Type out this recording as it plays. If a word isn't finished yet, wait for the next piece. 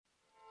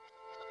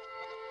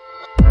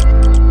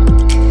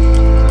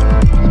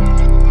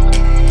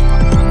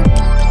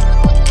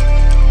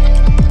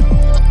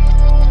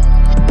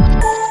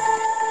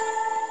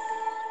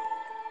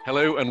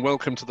Hello and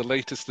welcome to the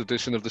latest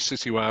edition of the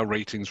Citywire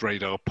Ratings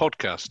Radar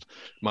podcast.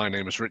 My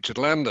name is Richard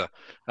Lander.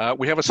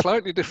 We have a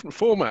slightly different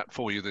format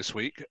for you this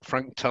week.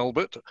 Frank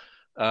Talbot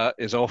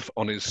is off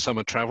on his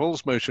summer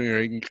travels,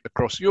 motoring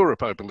across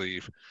Europe, I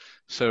believe.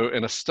 So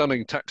in a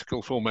stunning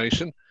tactical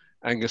formation,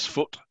 Angus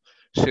Foote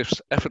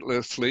shifts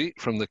effortlessly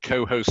from the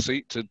co-host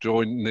seat to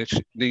join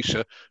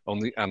Nisha on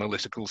the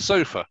analytical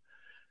sofa.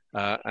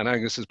 And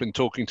Angus has been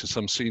talking to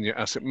some senior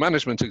asset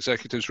management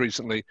executives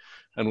recently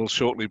and will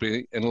shortly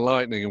be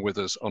enlightening with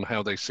us on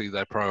how they see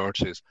their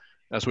priorities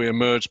as we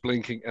emerge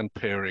blinking and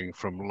peering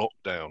from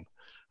lockdown.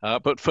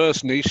 But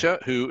first,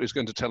 Nisha, who is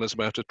going to tell us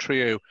about a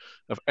trio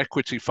of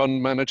equity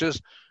fund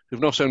managers who've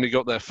not only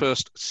got their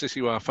first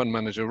Citywire Fund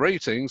Manager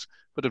ratings,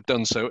 but have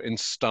done so in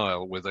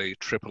style with a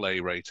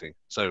AAA rating.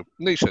 So,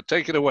 Nisha,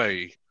 take it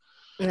away.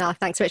 No,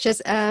 thanks, Richard.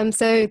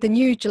 So the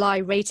new July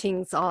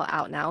ratings are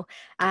out now.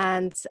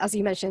 And as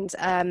you mentioned,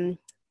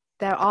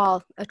 there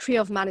are a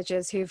trio of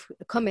managers who've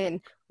come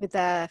in with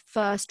their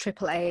first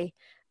AAA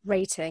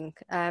rating.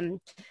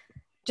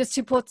 Just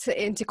to put it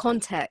into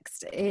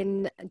context,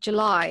 in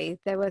July,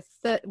 there were,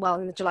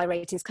 in the July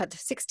ratings cut,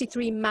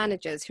 63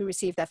 managers who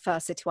received their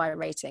first Citywire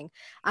rating.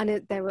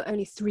 And there were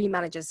only 3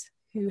 managers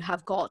who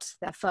have got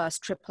their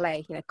first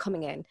AAA,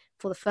 coming in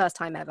for the first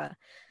time ever.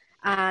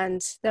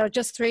 And there are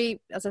just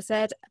 3, as I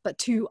said, but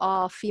 2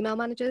 are female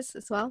managers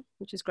as well,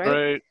 which is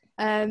great.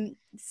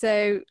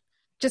 So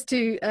just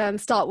to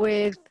start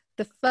with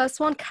the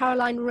first one,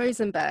 Caroline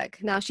Rosenberg.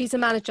 Now, she's a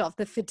manager of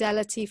the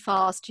Fidelity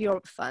Fast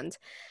Europe Fund,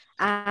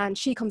 and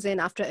she comes in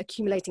after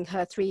accumulating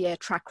her 3-year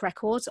track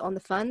record on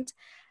the fund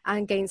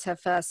and gains her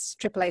first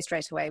AAA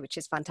straight away, which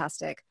is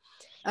fantastic.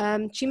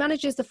 She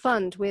manages the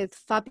fund with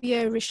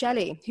Fabio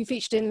Richelli, who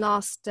featured in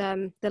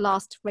the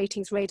last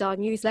Ratings Radar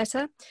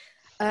newsletter.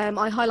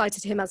 I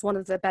highlighted him as one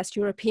of the best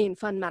European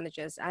fund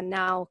managers, and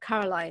now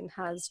Caroline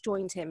has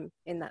joined him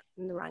in the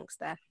ranks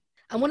there.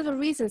 And one of the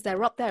reasons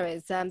they're up there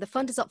is the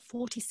fund is up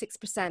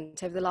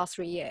 46% over the last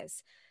 3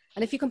 years.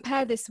 And if you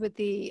compare this with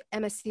the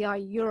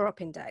MSCI Europe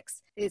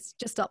Index, it's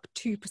just up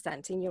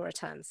 2% in euro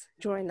terms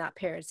during that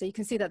period. So you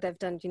can see that they've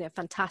done,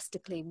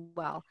 fantastically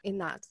well in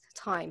that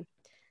time.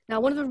 Now,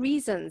 one of the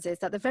reasons is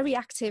that they're very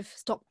active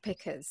stock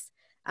pickers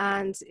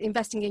and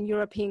investing in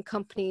European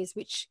companies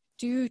which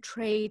do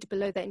trade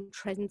below their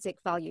intrinsic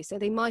value. So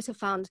they might have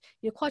found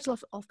quite a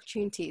lot of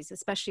opportunities,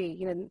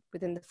 especially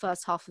within the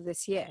first half of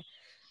this year.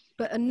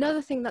 But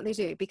another thing that they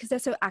do, because they're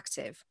so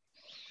active,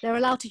 they're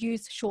allowed to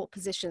use short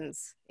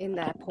positions in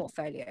their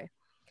portfolio.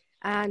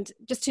 And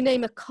just to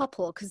name a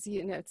couple, because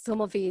some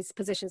of these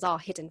positions are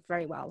hidden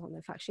very well on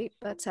the fact sheet,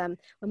 but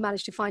we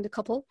managed to find a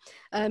couple.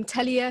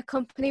 Telia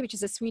Company, which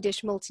is a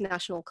Swedish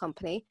multinational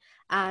company,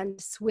 and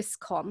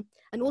Swisscom,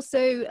 and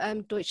also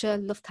Deutsche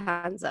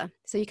Lufthansa.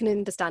 So you can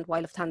understand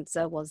why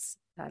Lufthansa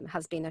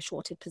has been a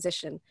shorted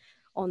position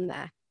on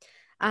there.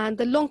 And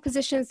the long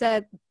positions,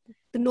 they're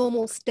the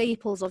normal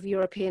staples of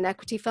European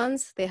equity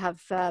funds. They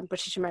have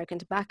British American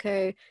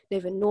Tobacco,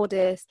 Novo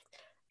Nordisk,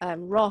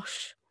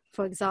 Roche,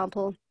 for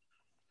example.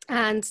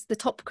 And the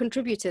top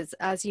contributors,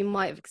 as you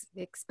might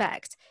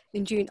expect,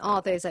 in June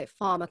are those like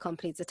pharma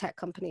companies, the tech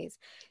companies.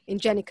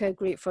 Ingenico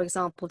Group, for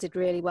example, did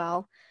really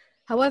well.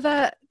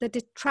 However, the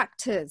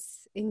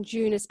detractors in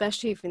June,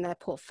 especially in their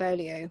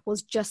portfolio,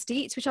 was Just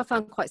Eat, which I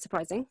found quite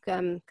surprising,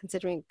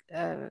 considering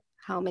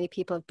how many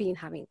people have been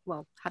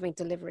having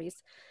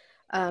deliveries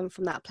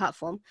from that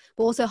platform.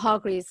 But also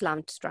Hargreaves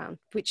Lansdown,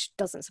 which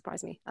doesn't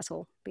surprise me at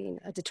all, being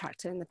a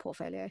detractor in the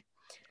portfolio.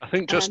 I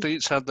think Just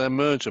Eat's had their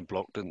merger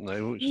blocked, didn't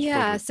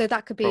they? So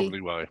that could be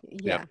probably why.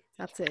 Yeah,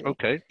 absolutely.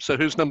 Okay, so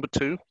who's number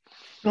 2?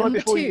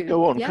 Before you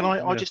go on,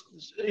 I'm just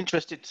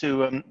interested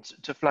to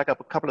flag up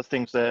a couple of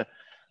things there,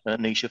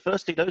 Nisha.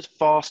 Firstly, those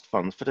fast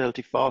funds,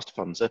 Fidelity Fast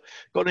Funds, have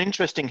got an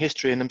interesting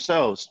history in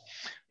themselves.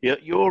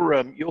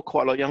 You're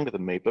quite a lot younger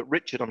than me, but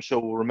Richard, I'm sure,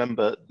 will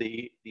remember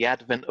the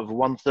advent of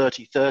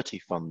 130/30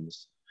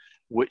 funds,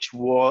 which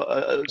were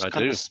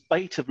kind of a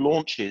spate of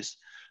launches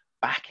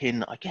back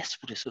in, I guess,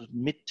 sort of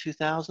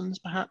mid-2000s,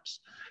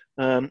 perhaps.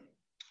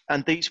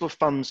 And these were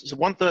funds. So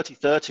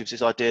 130/30 was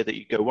this idea that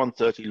you go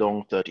 130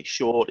 long, 30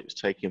 short. It was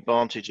taking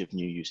advantage of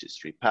new UCITS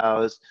 3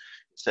 powers,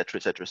 et cetera,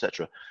 et cetera, et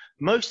cetera.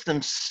 Most of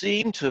them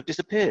seem to have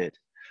disappeared.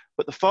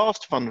 But the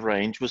fast fund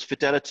range was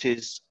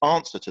Fidelity's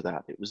answer to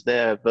that. It was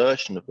their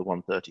version of the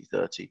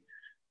 130/30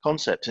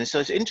 concept. And so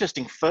it's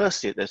interesting,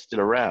 firstly, that they're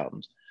still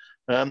around.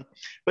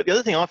 But the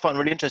other thing I find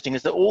really interesting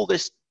is that all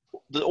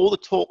the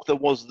talk there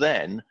was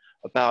then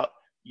about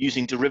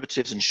using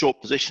derivatives and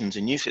short positions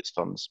in UCITS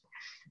funds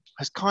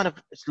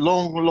it's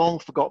long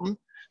forgotten.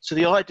 So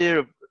the idea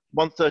of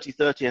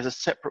 130/30 as a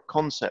separate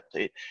concept,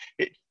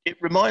 it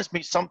reminds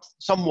me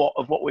somewhat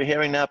of what we're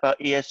hearing now about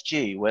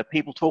ESG, where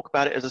people talk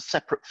about it as a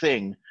separate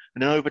thing,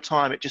 and then over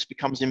time it just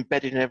becomes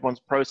embedded in everyone's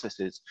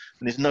processes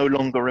and is no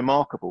longer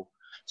remarkable.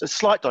 So a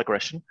slight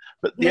digression,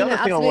 but the other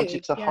thing I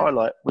wanted to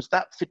highlight was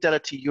that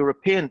Fidelity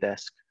European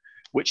desk,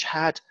 which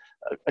had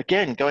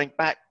again, going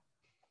back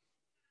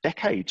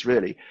decades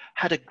really,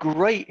 had a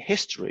great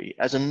history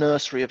as a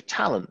nursery of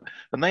talent,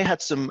 and they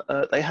had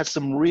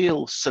some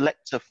real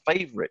selector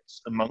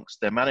favourites amongst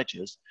their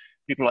managers,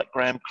 people like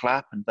Graham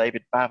Clapp and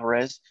David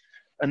Bavarez.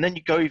 And then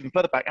you go even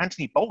further back,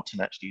 Anthony Bolton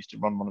actually used to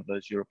run one of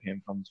those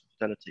European funds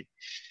for Fidelity.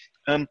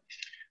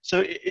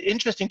 So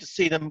interesting to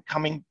see them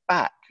coming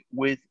back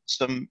with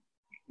some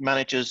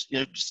managers,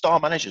 star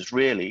managers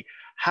really,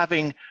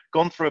 having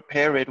gone through a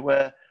period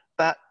where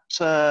that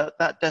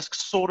desk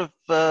sort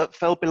of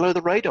fell below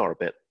the radar a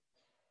bit.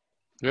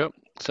 Yep,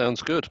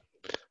 sounds good.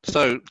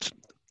 So,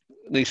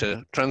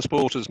 Nisha,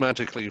 transport us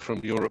magically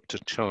from Europe to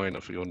China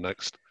for your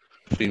next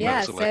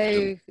female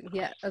selection.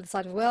 So, other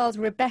side of the world,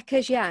 Rebecca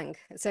Jiang.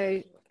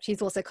 So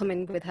she's also come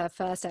in with her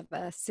first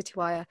ever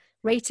Citywire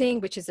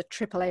rating, which is a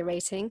AAA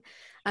rating.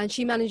 And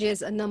she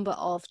manages a number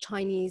of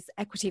Chinese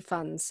equity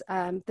funds.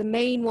 The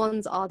main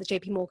ones are the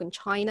JP Morgan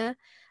China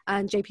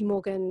and JP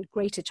Morgan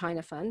Greater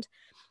China Fund.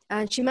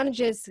 And she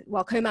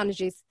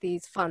co-manages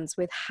these funds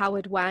with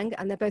Howard Wang,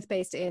 and they're both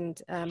based in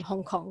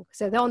Hong Kong.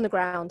 So they're on the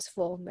ground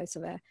for most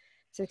of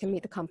so you can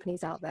meet the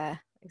companies out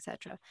there,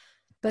 etc.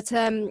 But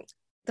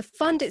the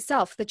fund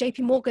itself, the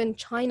JP Morgan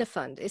China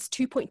Fund, is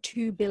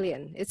 2.2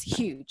 billion. It's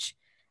huge,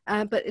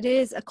 but it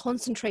is a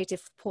concentrated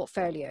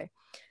portfolio.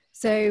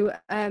 So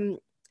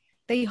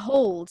they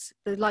hold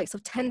the likes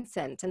of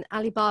Tencent and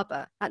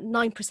Alibaba at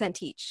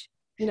 9% each,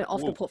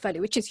 of the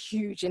portfolio, which is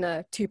huge in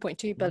a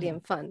 2.2 billion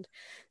fund.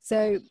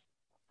 So,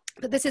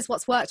 but this is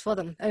what's worked for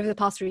them over the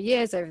past 3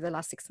 years, over the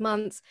last 6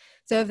 months.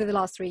 So over the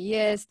last 3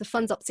 years, the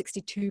fund's up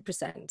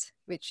 62%,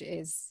 which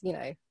is,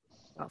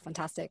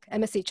 fantastic.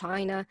 MSCI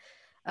China,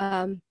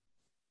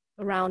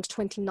 around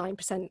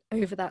 29%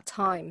 over that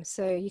time.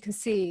 So you can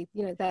see,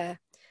 their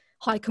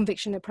high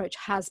conviction approach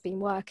has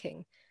been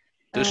working.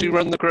 Does she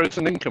run the growth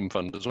and income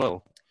fund as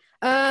well?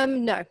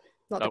 No.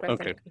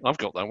 Okay, I've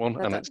got that one,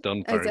 and it's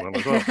done very well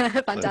as well.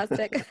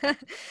 Fantastic.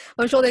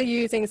 I'm sure they're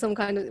using some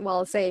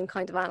same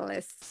kind of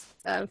analysts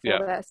for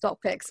their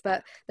stock picks,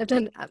 but they've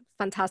done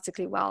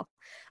fantastically well.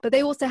 But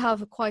they also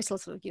have quite a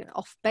lot of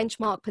off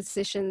benchmark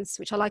positions,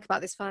 which I like about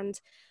this fund.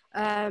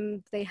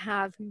 They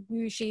have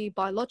Wuxi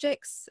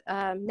Biologics,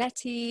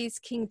 NetEase,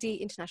 KingD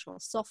International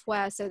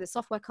Software, so the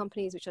software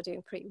companies which are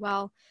doing pretty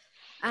well.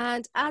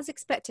 And as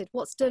expected,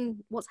 what's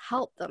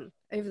helped them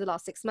over the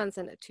last 6 months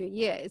and 2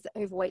 years is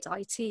overweight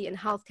IT and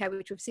healthcare,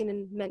 which we've seen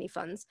in many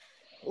funds.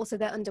 Also,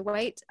 they're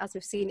underweight, as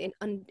we've seen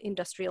in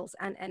industrials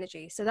and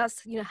energy. So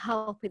that's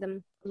helping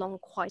them along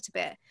quite a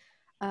bit.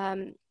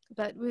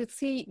 But we'll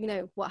see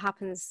what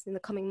happens in the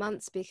coming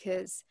months,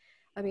 because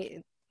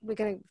we're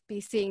going to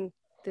be seeing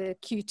the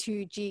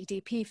Q2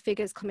 GDP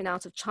figures coming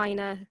out of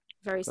China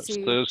very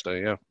soon. That's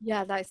Thursday, yeah.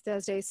 Yeah, that's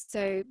Thursday.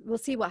 So we'll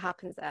see what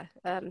happens there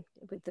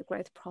with the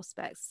growth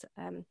prospects.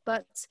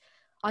 But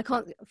I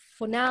can't,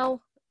 for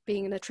now,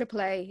 being in a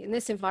AAA in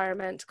this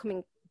environment,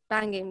 coming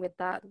banging with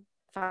that,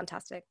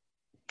 fantastic.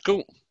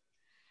 Cool.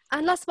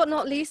 And last but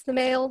not least, the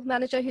male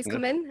manager who's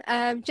come in,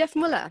 Jeff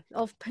Muller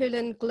of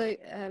Poland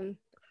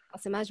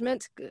Asset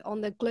Management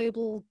on the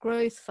Global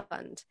Growth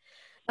Fund.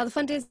 Now the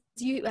fund is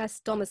US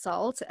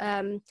domiciled,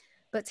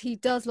 but he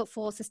does look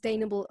for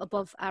sustainable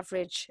above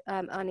average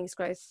earnings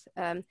growth.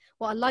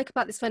 What I like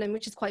about this fund, and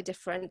which is quite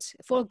different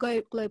for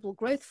a global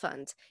growth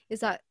fund, is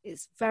that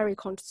it's very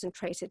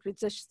concentrated with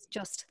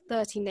just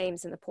 30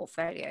 names in the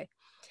portfolio.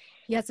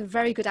 He has a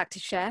very good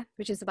active share,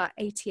 which is about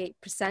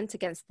 88%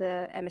 against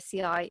the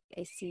MSCI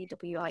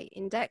ACWI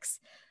index.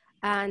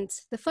 And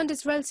the fund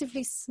is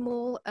relatively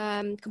small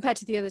compared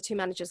to the other two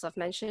managers I've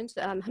mentioned,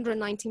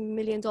 $190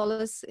 million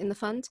in the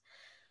fund.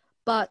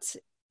 But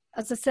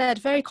as I said,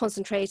 very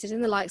concentrated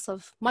in the likes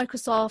of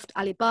Microsoft,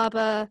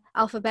 Alibaba,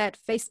 Alphabet,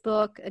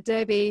 Facebook,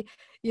 Adobe.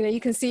 You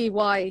can see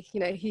why,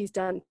 he's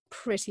done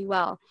pretty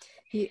well.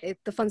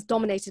 The fund's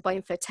dominated by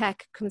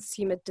infotech,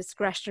 consumer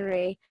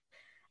discretionary,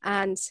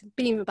 and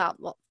being about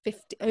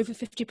over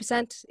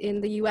 50%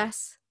 in the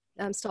US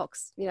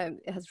stocks,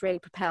 it has really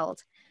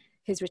propelled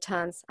his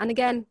returns. And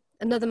again,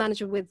 another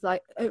manager with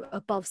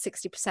above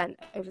 60%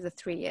 over the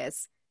 3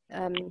 years.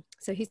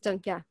 So he's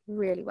done,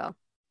 really well.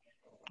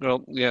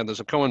 Well, yeah,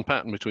 there's a common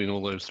pattern between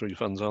all those three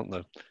funds, aren't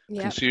there?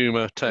 Yep.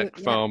 Consumer, tech,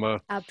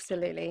 pharma.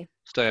 Absolutely.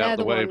 Stay out of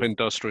the way of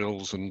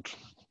industrials and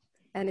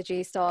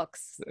energy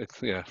stocks.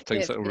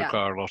 Things that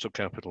require a lot of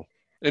capital.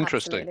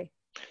 Interesting. Absolutely.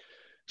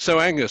 So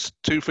Angus,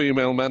 2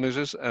 female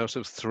managers out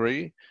of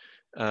 3,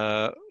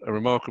 a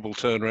remarkable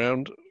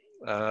turnaround.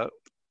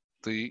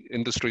 The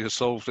industry has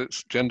solved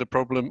its gender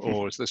problem,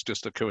 or is this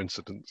just a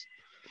coincidence?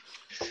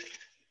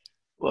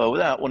 Well,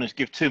 without wanting to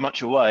give too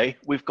much away,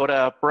 we've got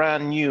our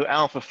brand new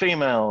Alpha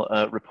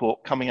Female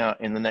report coming out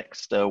in the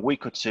next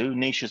week or 2.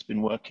 Nisha's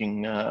been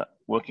working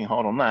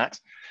hard on that.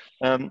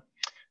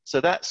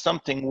 So that's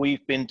something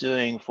we've been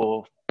doing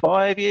for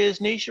 5 years,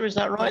 Nisha, is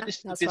that right? Yeah,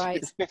 this will be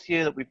the 5th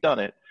year that we've done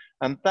it.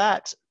 And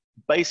that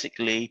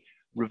basically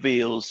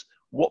reveals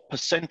what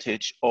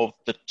percentage of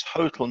the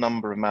total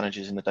number of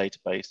managers in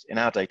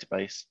our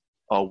database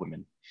are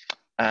women.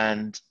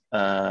 And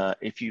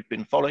if you've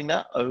been following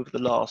that over the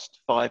last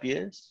 5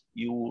 years,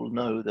 you will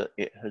know that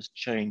it has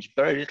changed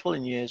very little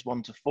in years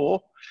 1 to 4.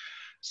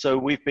 So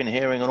we've been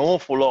hearing an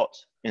awful lot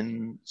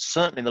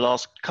certainly in the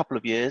last couple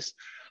of years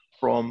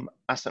from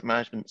asset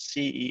management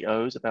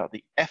CEOs about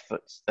the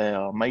efforts they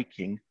are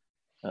making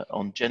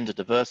on gender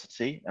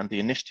diversity and the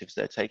initiatives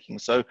they're taking.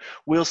 So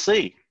we'll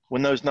see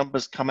when those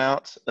numbers come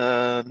out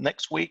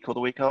next week or the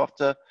week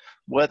after,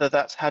 whether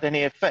that's had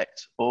any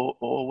effect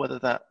or whether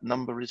that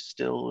number is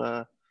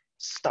still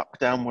stuck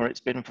down where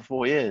it's been for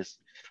 4 years.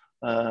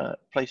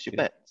 Place your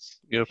bets.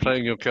 You're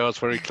playing your cards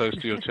very close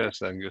to your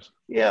chest, Angus.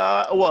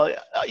 Yeah, well,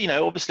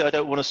 obviously I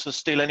don't want to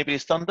steal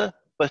anybody's thunder,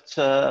 but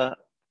I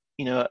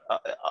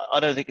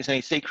don't think it's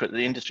any secret that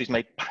the industry's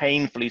made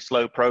painfully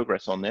slow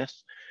progress on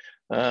this.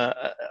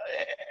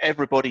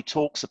 Everybody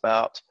talks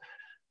about,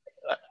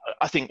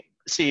 I think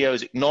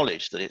CEOs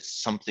acknowledge that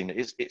it's something that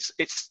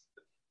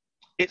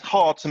it's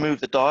hard to move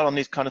the dial on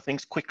these kind of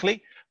things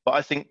quickly, but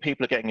I think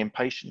people are getting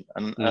impatient.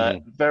 And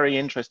very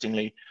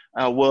interestingly,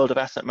 our World of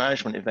Asset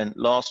Management event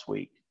last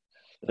week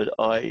that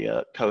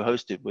I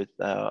co-hosted with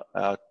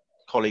our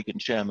colleague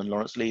and chairman,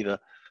 Lawrence Lever,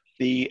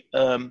 the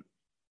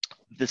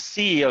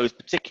CEOs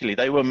particularly,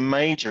 they were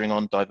majoring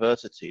on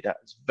diversity.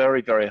 That's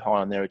very, very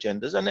high on their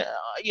agendas. And,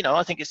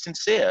 I think it's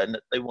sincere and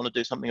that they want to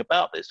do something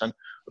about this. And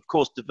of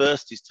course,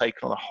 diversity has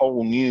taken on a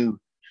whole new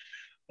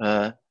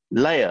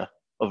layer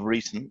of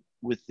recent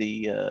with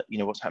the,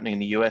 what's happening in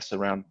the US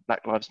around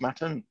Black Lives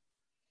Matter. And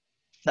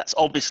that's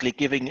obviously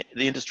giving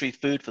the industry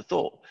food for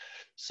thought.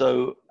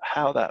 So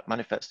how that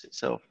manifests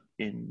itself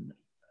in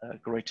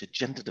greater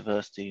gender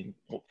diversity in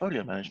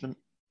portfolio management,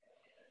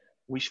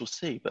 we shall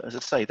see. But as I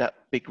say, that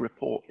big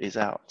report is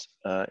out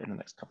in the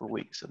next couple of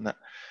weeks. And that,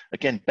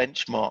 again,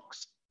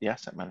 benchmarks the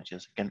asset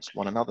managers against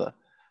one another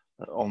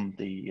on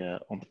the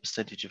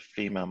percentage of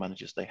female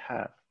managers they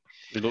have.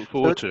 We look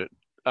forward to it.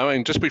 I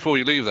mean, just before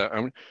you leave that,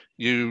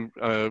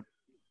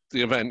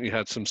 the event, you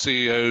had some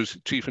CEOs,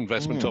 chief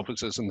investment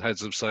officers and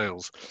heads of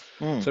sales.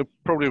 So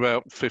probably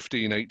about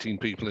 15, 18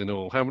 people in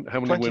all. How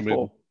many 24.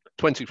 Women?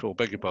 24,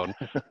 beg your pardon.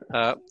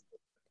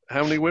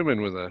 How many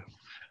women were there?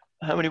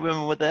 How many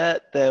women were there?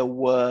 There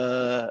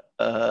were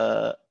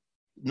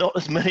not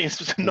as many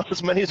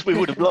as we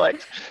would have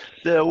liked.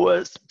 There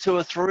was 2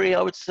 or 3,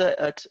 I would say.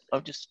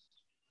 I've just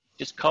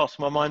cast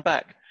my mind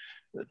back.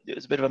 It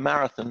was a bit of a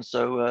marathon,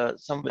 so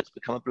some of it's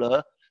become a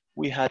blur.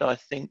 We had, I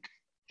think,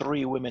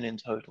 3 women in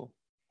total.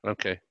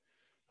 Okay,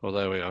 well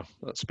there we are.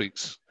 That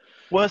speaks.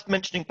 Worth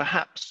mentioning,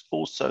 perhaps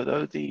also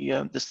though, the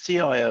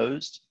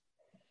CIOs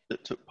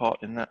that took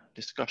part in that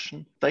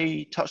discussion.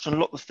 They touched on a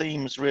lot of the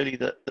themes really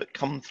that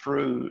come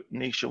through,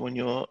 Nisha, when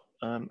you're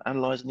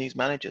analysing these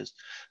managers.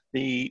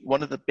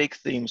 One of the big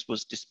themes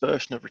was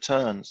dispersion of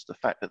returns, the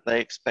fact that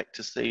they expect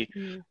to see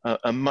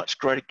a much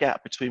greater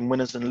gap between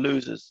winners and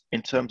losers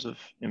in terms of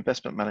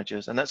investment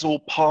managers. And that's all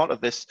part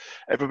of this.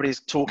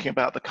 Everybody's talking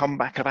about the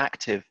comeback of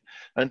active,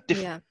 and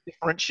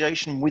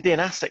differentiation within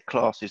asset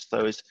classes,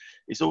 though,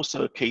 is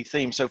also a key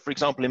theme. So, for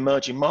example,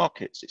 emerging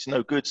markets, it's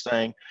no good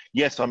saying,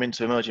 yes, I'm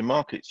into emerging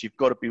markets. You've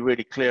got to be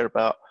really clear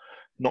about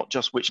not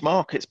just which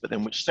markets, but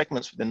then which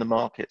segments within the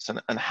markets,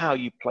 and how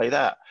you play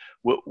that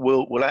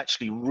will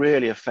actually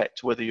really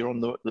affect whether you're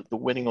on the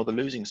winning or the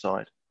losing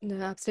side. No,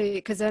 absolutely.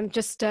 Because I'm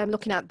just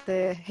looking at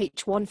the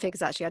H1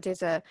 figures. Actually, I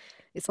did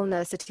it's on the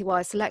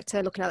Citywire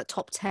Selector, looking at the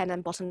top 10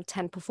 and bottom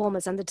 10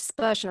 performers, and the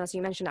dispersion, as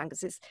you mentioned,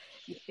 Angus,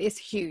 is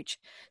huge.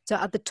 So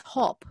at the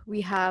top,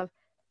 we have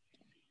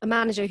a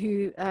manager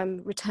who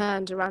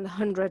returned around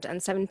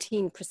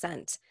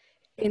 117%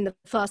 in the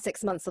first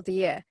 6 months of the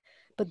year.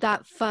 But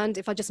that fund,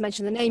 if I just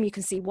mention the name, you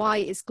can see why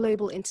it's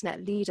Global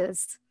Internet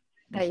Leaders.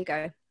 There you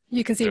go.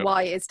 You can see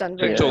why it's done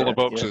really well. All the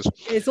boxes.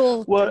 Yeah. It's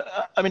all. Well,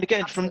 I mean,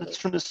 again, from the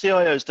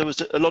CIOs, there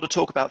was a lot of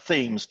talk about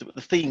themes.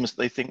 The themes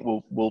they think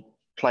will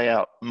play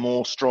out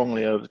more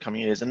strongly over the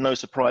coming years. And no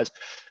surprise,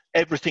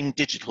 everything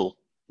digital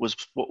was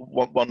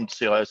what one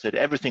CIO said.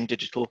 Everything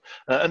digital,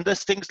 and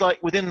there's things like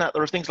within that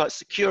there are things like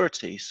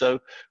security. So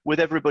with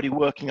everybody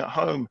working at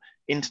home,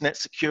 internet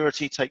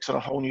security takes on a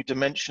whole new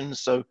dimension.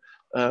 So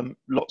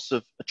lots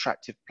of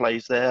attractive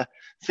plays there.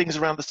 Things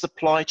around the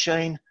supply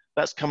chain,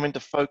 that's come into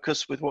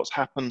focus with what's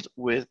happened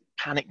with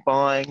panic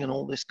buying and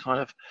all this kind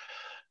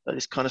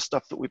of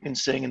stuff that we've been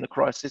seeing in the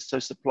crisis. So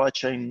supply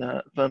chain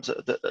firms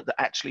that are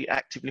actually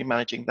actively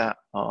managing that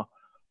are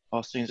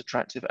seen as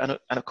attractive, and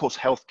of course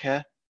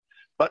healthcare.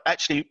 But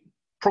actually,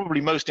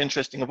 probably most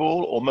interesting of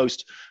all, or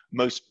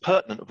most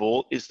pertinent of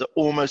all, is that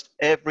almost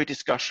every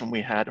discussion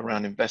we had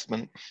around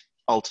investment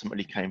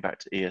ultimately came back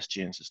to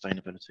ESG and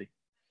sustainability.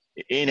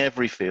 In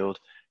every field,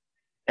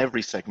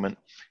 every segment,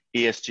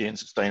 ESG and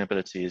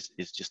sustainability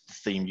is just the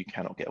theme you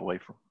cannot get away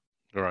from.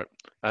 All right.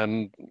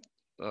 And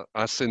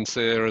as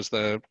sincere as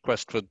their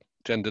quest for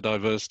gender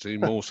diversity,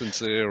 more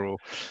sincere or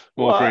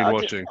more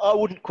greenwashing? I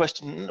wouldn't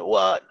question.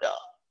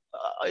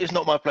 It's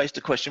not my place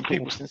to question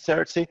people's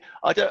sincerity.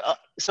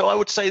 So I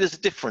would say there's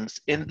a difference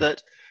in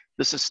that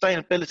the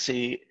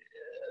sustainability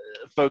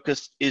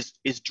focus is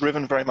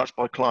driven very much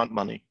by client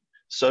money.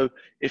 So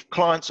if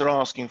clients are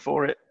asking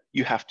for it,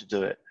 you have to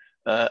do it.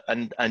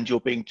 And you're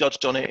being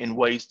judged on it in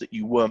ways that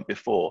you weren't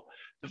before.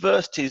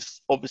 Diversity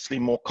is obviously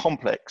more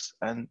complex,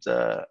 and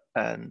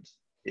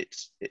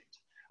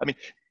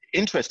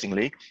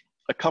interestingly,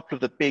 a couple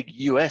of the big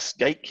US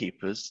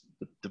gatekeepers,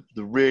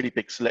 the really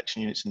big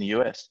selection units in the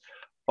US,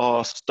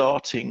 are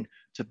starting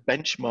to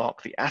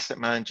benchmark the asset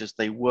managers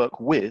they work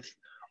with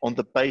on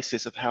the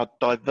basis of how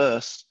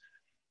diverse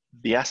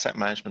the asset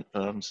management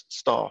firm's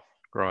staff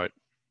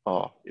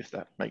are, if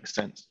that makes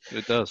sense.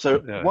 It does.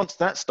 So once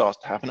that starts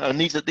to happen, and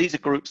these are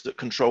groups that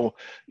control,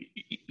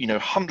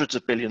 hundreds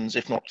of billions,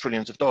 if not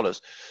trillions of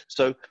dollars.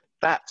 So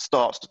that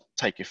starts to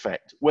take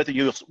effect. Whether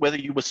you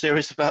were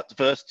serious about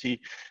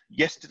diversity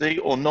yesterday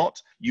or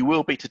not, you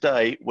will be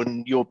today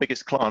when your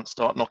biggest clients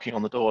start knocking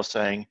on the door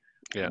saying,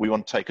 we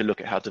want to take a look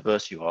at how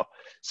diverse you are.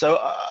 So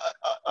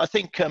I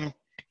think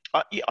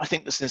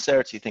the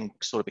sincerity thing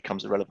sort of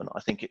becomes irrelevant. I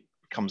think it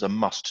becomes a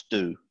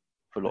must-do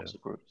for lots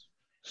of groups.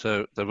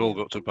 So they've all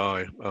got to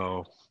buy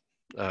our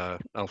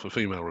Alpha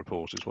Female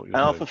report, is what you're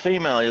saying. Alpha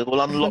Female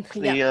will unlock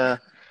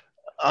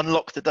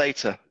unlock the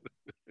data.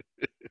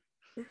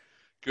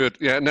 Good.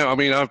 Yeah, no, I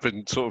mean, I've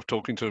been sort of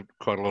talking to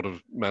quite a lot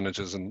of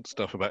managers and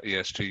stuff about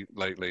ESG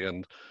lately,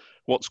 and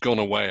what's gone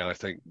away, I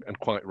think, and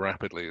quite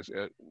rapidly, is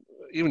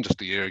even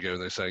just a year ago,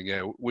 they're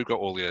saying, we've got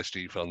all the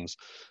ESG funds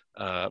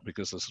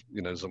because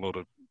there's a lot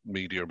of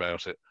media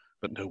about it,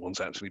 but no one's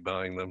actually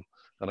buying them.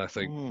 And I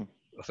think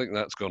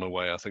that's gone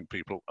away. I think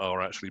people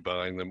are actually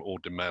buying them or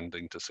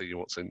demanding to see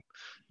what's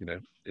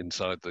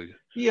inside the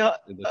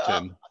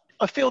tin.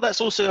 I feel that's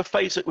also a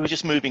phase that we're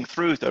just moving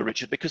through, though,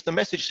 Richard, because the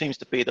message seems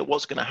to be that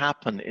what's going to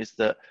happen is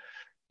that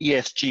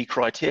ESG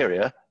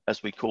criteria,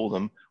 as we call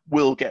them,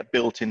 will get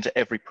built into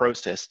every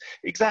process,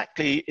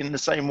 exactly in the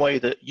same way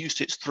that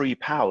UCITS 3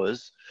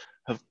 powers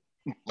have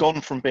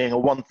gone from being a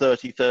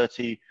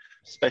 130-30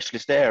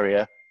 specialist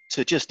area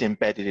to just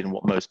embedded in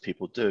what most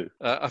people do.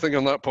 I think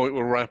on that point,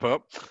 we'll wrap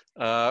up.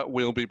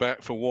 We'll be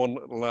back for one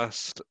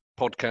last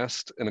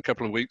podcast in a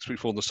couple of weeks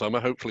before the summer.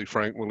 Hopefully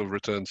Frank will have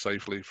returned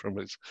safely from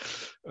his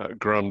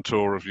grand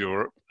tour of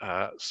Europe.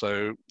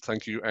 So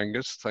thank you,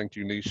 Angus. Thank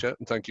you, Nisha.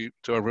 And thank you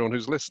to everyone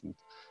who's listened.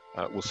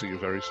 We'll see you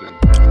very soon.